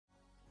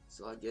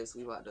So I guess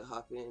we about to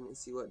hop in and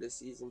see what this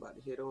season about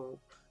to hit on.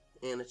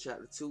 And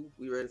chapter 2,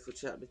 we ready for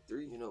chapter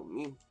 3, you know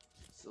me.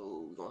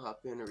 So we're gonna hop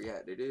in and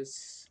react to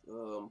this.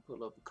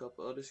 Pull up a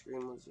couple other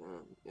streamers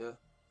and yeah,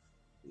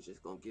 we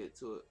just gonna get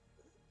to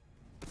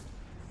it.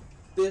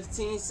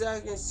 15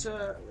 seconds,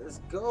 chat. Let's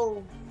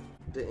go.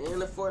 The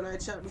end of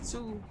Fortnite Chapter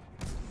 2.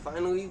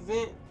 Final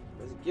event.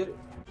 Let's get it.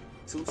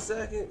 2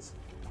 seconds.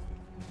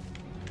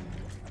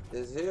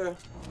 It's here.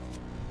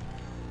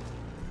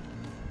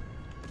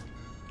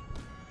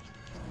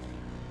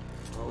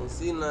 I don't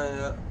see nothing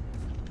yet.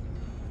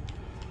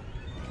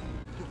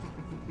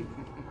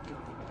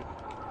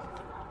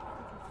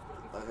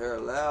 I hear a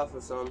laugh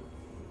or something.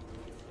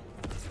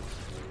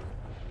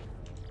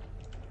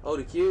 Oh,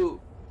 the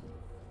cube.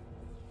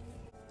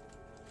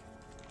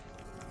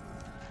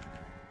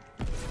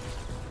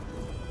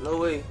 No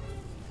way.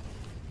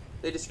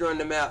 They destroying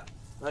the map.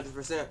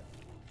 100%.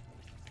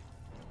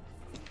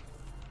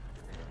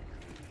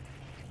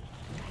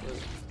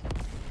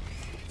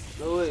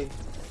 No way.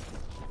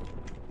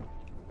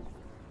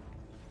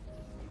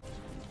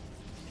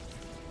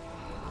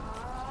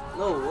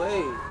 No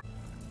way.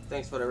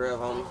 Thanks for the rev,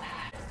 homie.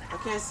 I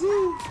can't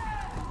see.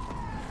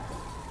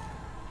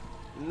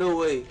 No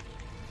way.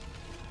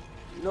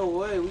 No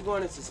way. We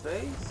going into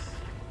space?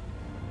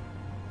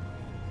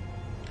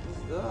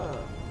 Let's go.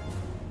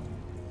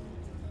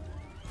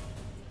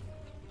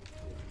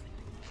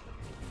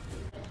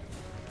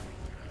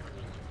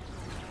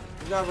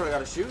 You guys really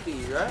gotta shoot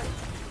these, right?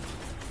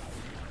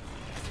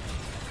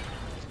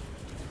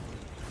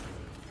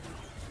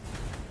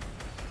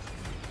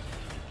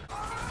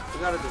 You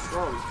gotta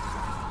destroy them.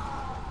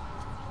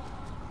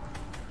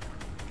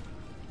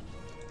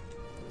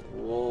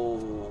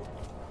 Whoa.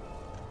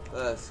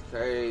 That's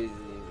crazy,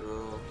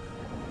 bro.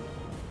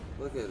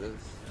 Look at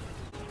this.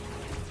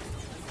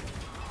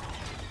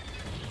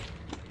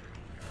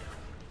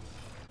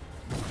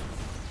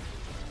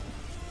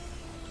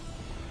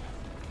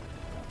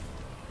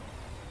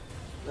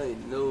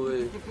 Ain't no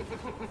way.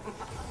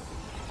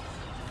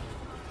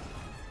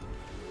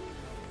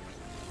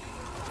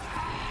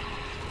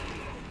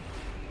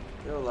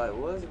 Yo, like,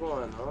 what's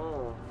going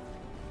on?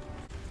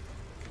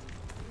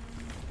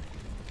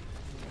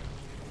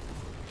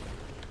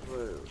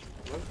 Wait,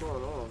 what's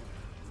going on?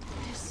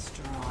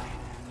 Destroy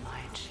them,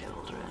 my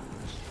children.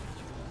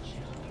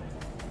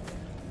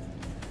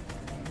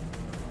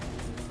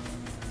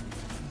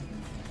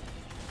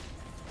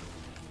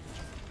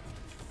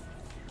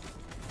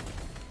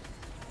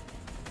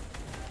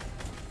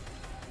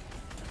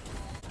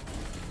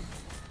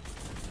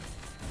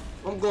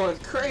 I'm going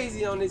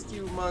crazy on this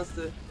cube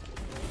monster.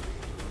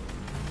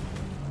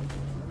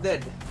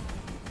 Dead.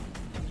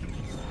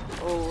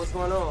 Oh, what's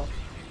going on?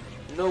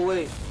 No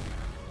way.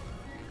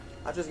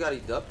 I just got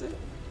abducted?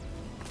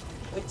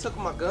 They took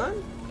my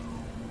gun?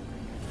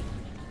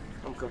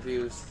 I'm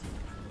confused.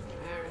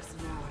 There is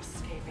no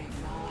escaping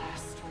the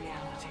last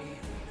reality.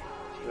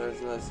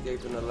 There's no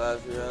escaping the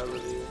last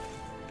reality.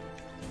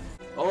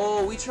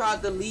 Oh, we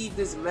tried to leave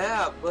this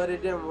map, but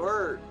it didn't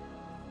work.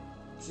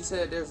 She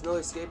said there's no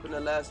escaping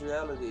the last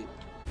reality.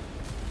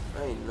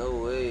 Ain't no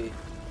way.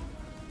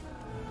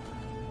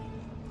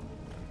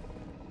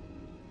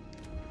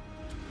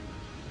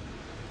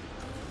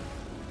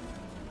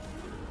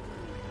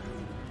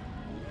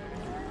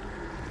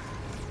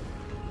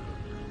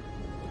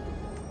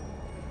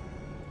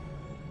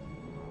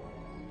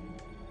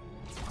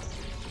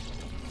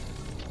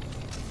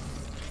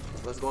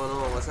 What's going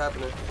on? What's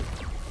happening?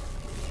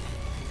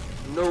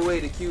 No way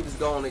the cube is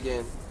gone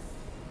again.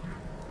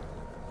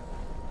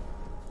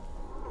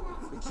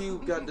 The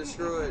cube got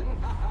destroyed.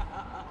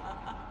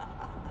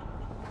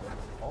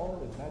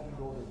 All imagined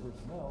order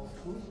personnel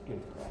to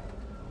escape craft.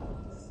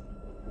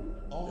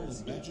 All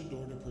imagined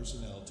order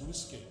personnel to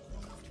escape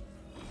craft.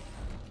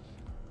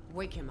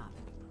 Wake him up.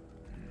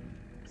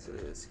 So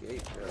they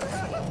escaped.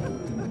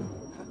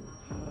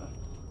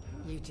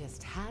 You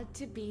just had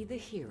to be the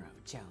hero,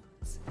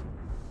 Jones.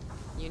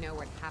 You know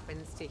what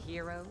happens to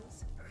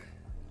heroes?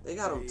 They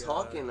got him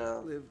talking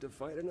now. Live to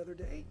fight another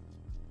day?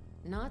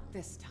 Not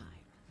this time.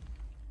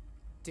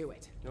 Do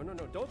it. No,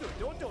 don't do it.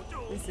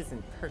 Don't. This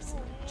isn't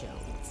personal,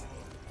 Jones.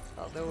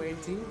 Although I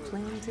do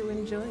plan to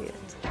enjoy it.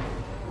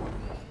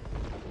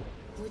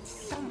 Would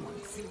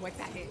someone see what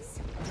that is?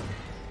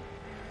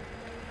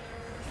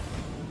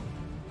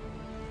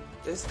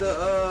 It's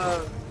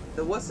the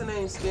what's the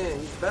name skin?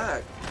 He's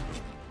back.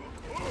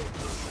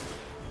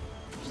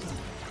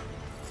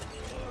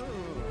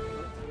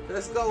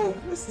 Let's go.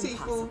 It's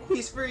Tifu.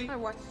 He's free. I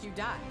watched you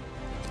die.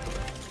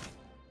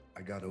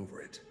 I got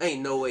over it.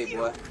 Ain't no way,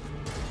 boy.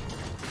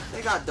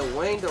 They got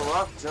Dwayne "The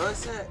Rock"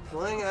 Johnson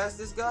playing as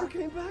this guy. You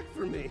came back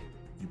for me.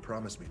 You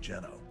promised me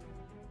Jeno.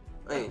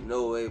 Ain't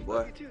no way,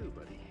 boy. You too,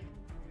 buddy.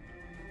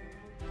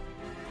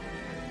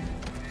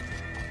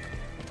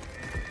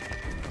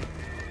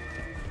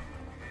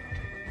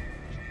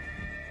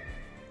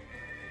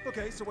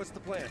 Okay, so what's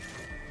the plan?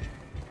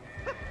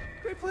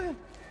 Great plan.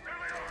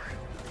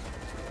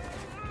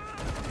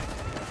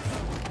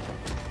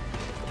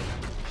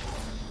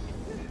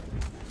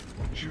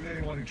 You Shoot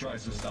anyone who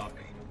tries to stop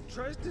me.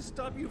 Tries to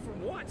stop you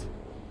from what?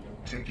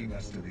 Taking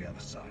us to the other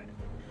side.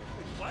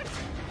 What?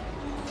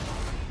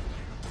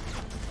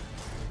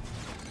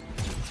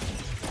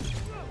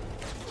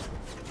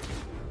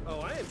 Oh,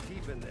 I am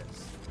keeping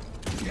this.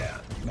 Yeah,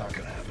 not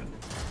gonna happen.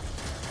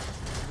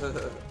 Could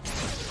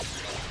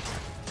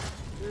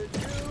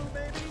you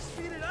maybe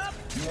speed it up?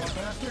 You want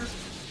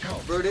faster?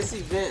 Help. Bro, this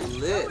event How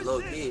lit, is low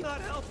this key.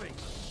 not helping?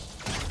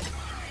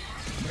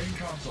 Main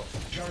console.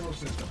 Gyro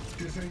system.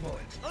 Disable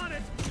it. On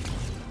it.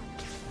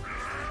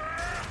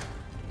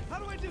 How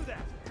do I do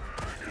that?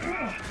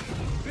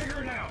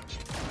 Figure it out.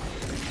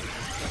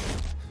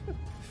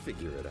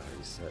 Figure it out,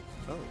 he said.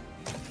 Oh,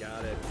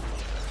 got it.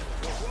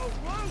 Whoa, whoa,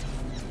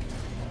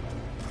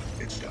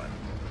 whoa! It's done.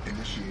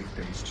 Initiate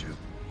phase 2.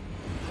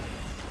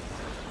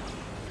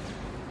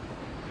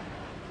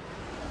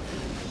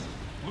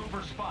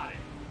 Looper spotted.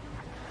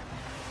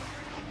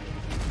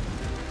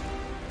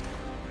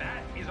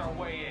 That is our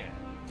way in.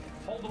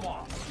 Hold them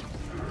off.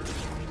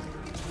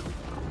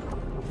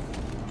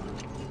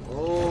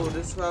 Oh,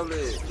 this is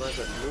probably like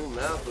a new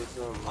map or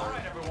something. All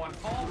right, everyone,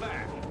 fall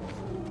back.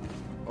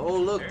 Oh,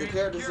 look, the Area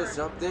characters secured. just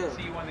jumped in.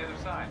 See you on the other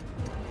side.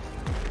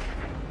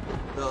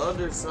 The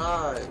other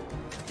side.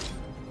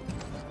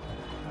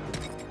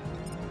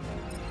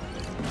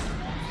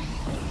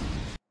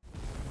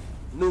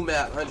 New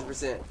map,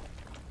 100%.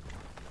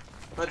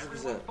 100%.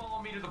 Everyone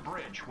follow me to the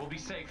bridge. We'll be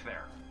safe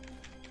there.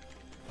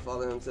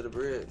 Follow him to the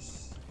bridge.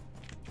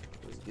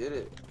 Let's get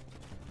it.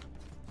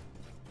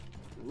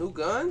 New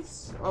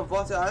guns?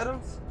 Unvaulted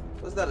items?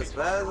 What's that, a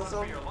spaz or Run for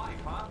something? your life,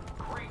 huh?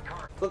 Great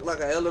car. Look like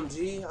a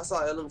LMG. I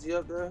saw LMG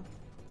up there.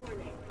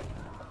 Warning.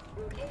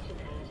 Rotation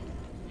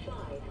at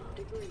 5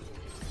 degrees.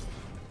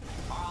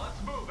 All right,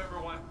 let's move,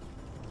 everyone.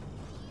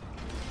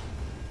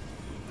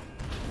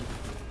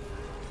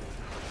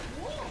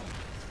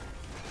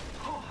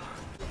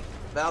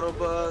 Battle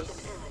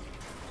bus.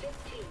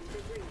 15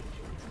 degrees.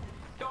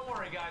 Don't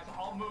worry, guys.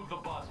 I'll move the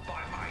bus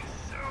by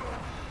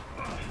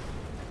myself.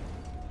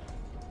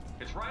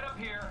 It's right up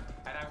here,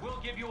 and I will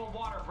give you a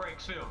water break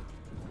soon.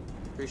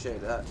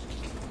 Appreciate that.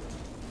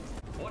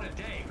 What a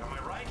day, am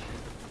I right?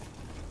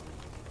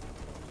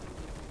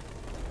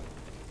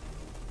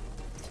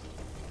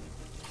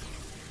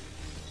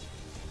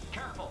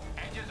 Careful,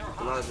 edges are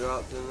And I hot.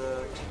 dropped in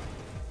there.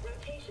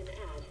 Rotation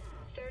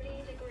at 30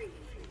 degrees.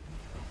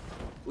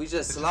 We just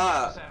This is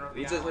slide. the center of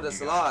We the just hit island, a you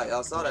slide. guys.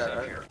 Y'all saw We're that, safe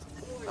right? here.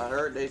 I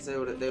heard they say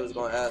that they was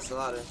gonna add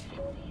sliding.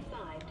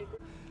 45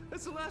 degrees.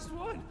 That's the last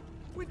one.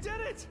 We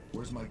did it.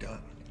 Where's my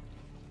gun?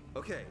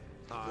 Okay,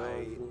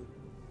 I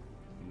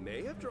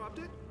may have dropped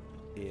it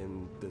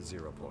in the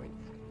 0 point.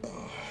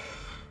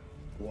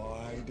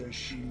 Why does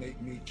she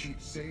make me keep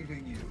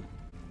saving you?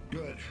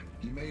 Good,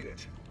 you made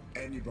it.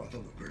 And you brought the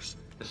loopers.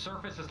 The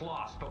surface is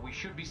lost, but we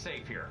should be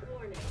safe here.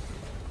 Warning.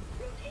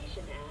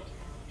 Rotation at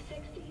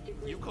 60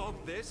 degrees. You call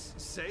this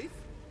safe?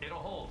 It'll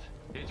hold.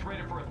 It's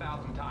rated for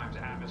 1,000 times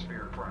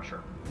atmospheric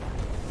pressure.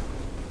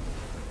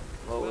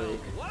 Oh wait,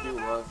 What you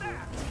about was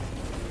that?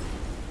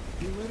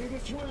 You ready to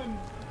swim?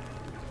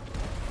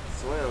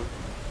 swim.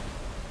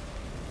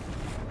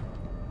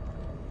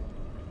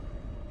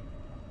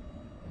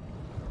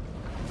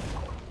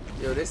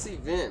 Yo, this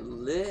event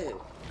lit.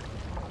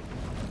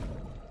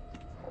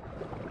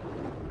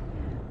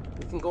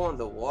 We can go in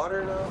the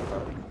water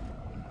now.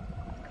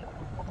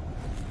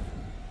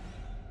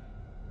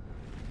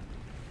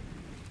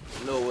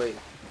 No way.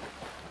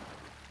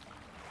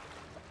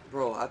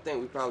 Bro, I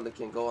think we probably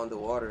can go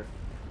underwater.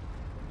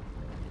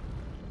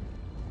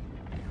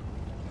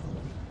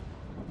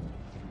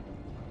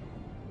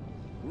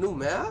 New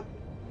map?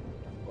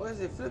 Why is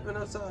it flipping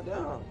upside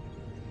down?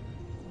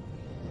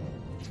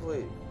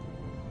 Wait.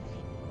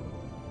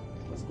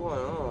 What's going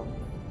on?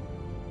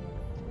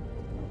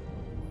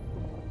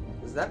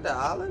 Is that the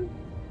island?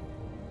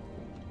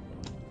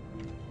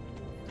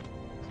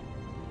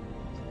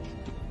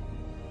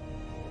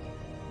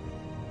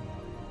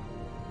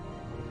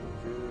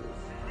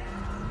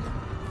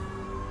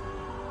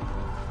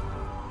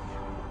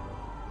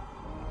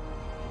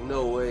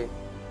 No way.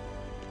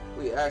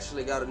 We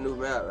actually got a new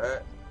map,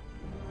 right?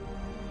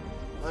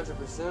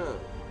 100%.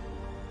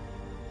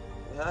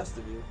 It has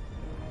to be.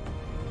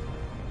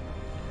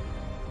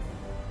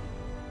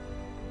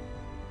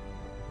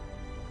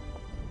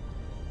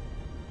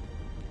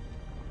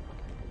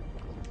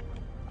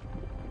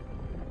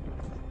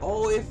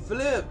 Oh, it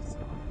flipped.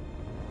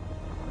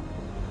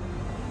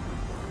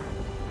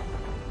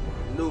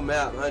 New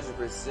map,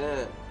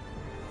 100%.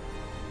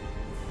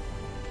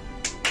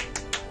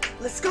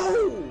 Let's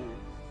go!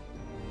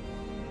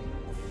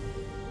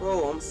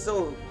 Bro, I'm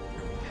so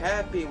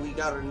happy we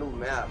got a new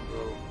map,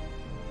 bro.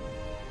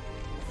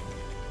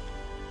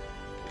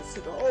 Let's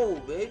go,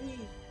 baby.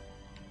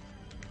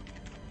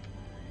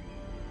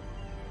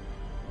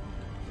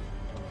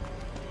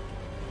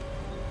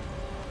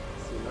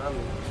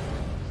 Tsunami.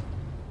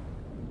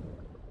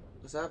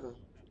 What's happening?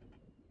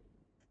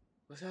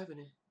 What's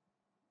happening?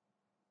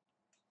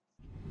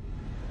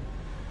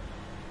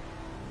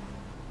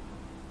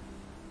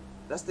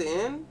 That's the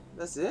end?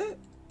 That's it?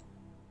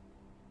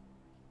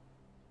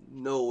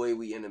 No way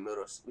we in the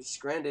middle. We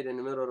stranded in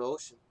the middle of the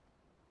ocean.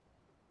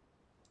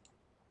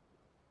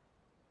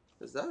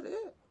 Is that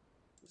it?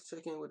 Let's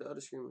check in with the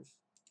other streamers.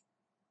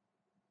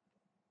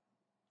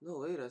 No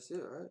way, that's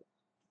it, right?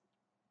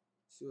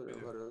 See what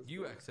everybody else You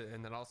doing. exit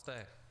and then I'll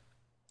stay.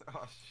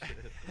 Oh shit.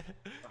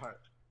 Alright.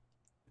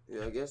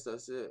 Yeah, I guess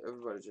that's it.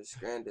 Everybody just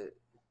stranded.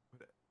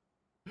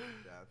 Yeah,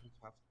 I just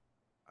have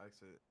to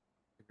exit.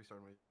 I think we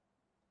started my.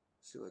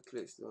 See what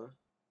Click's doing.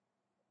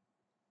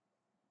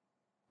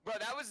 Bro,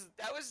 that was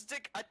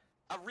like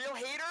a real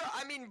hater.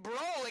 I mean, bro,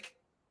 like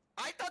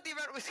I thought the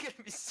event was gonna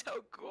be so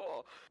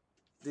cool.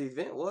 The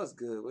event was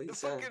good. What you The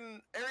saying?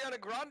 fucking Ariana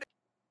Grande.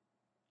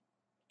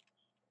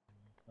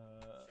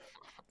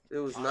 It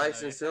was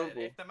nice and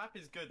simple. If the map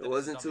is good, It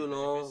wasn't too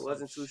long.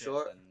 Wasn't too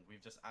short. Then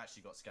we've just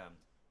actually got scammed.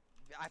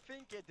 I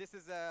think this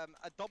is a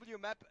W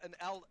map and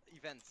L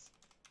events.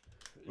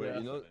 Wait, Yeah.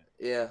 you know,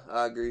 Yeah,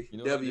 I agree. you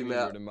know W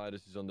map. The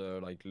Midas is on the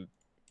like.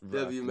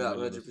 W map,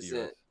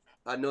 100%.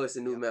 I know it's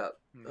a new map.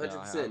 Yeah,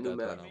 100% new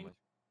map.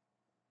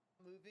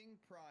 Moving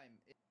Prime.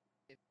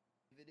 If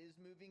it is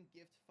moving,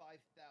 gift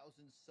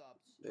 5,000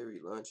 subs. They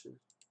relaunching.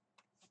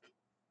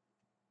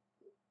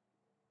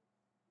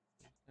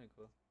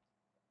 Cool.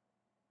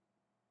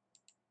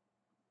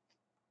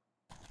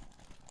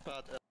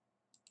 But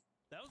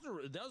that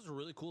was a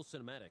really cool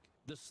cinematic.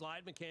 The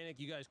slide mechanic,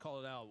 you guys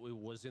called it out, it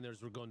was in there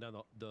as we're going down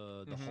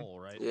the hole,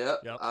 right? Yep,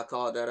 I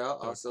called that out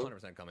also.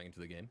 100% coming into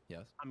the game,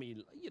 yes. I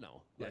mean, you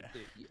know,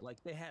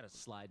 like they had to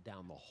slide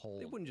down the hole.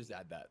 They wouldn't just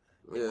add that.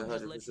 They Yeah, wouldn't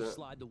just let you 100%.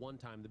 slide the one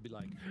time. They'd be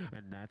like,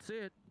 and that's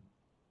it.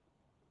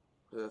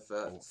 Yeah,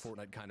 facts.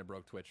 Fortnite kind of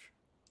broke Twitch.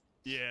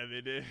 Yeah,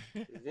 they did.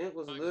 The event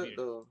was lit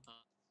though.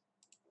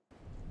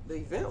 The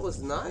event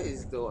was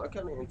nice though. I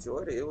kind of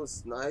enjoyed it. It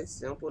was nice,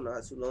 simple,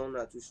 not too long,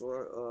 not too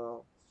short.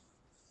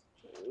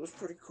 It was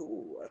pretty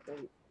cool. I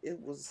think it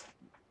was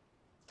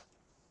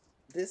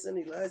this and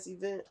the last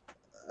event.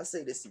 I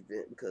say this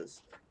event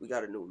because we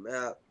got a new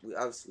map. We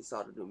obviously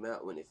saw the new map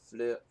when it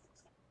flipped,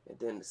 and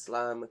then the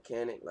slime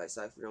mechanic, like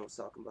Cypher was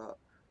talking about.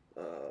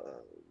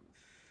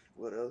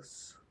 What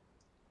else?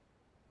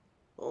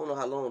 I don't know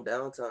how long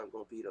downtime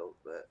gonna be though,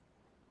 but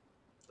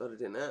other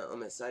than that,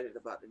 I'm excited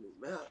about the new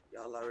map.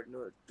 Y'all already know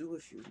what to do.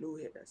 If you're new,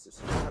 hit that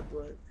subscribe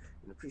button,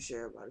 and appreciate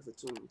everybody for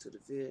tuning to the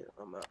vid.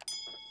 I'm out.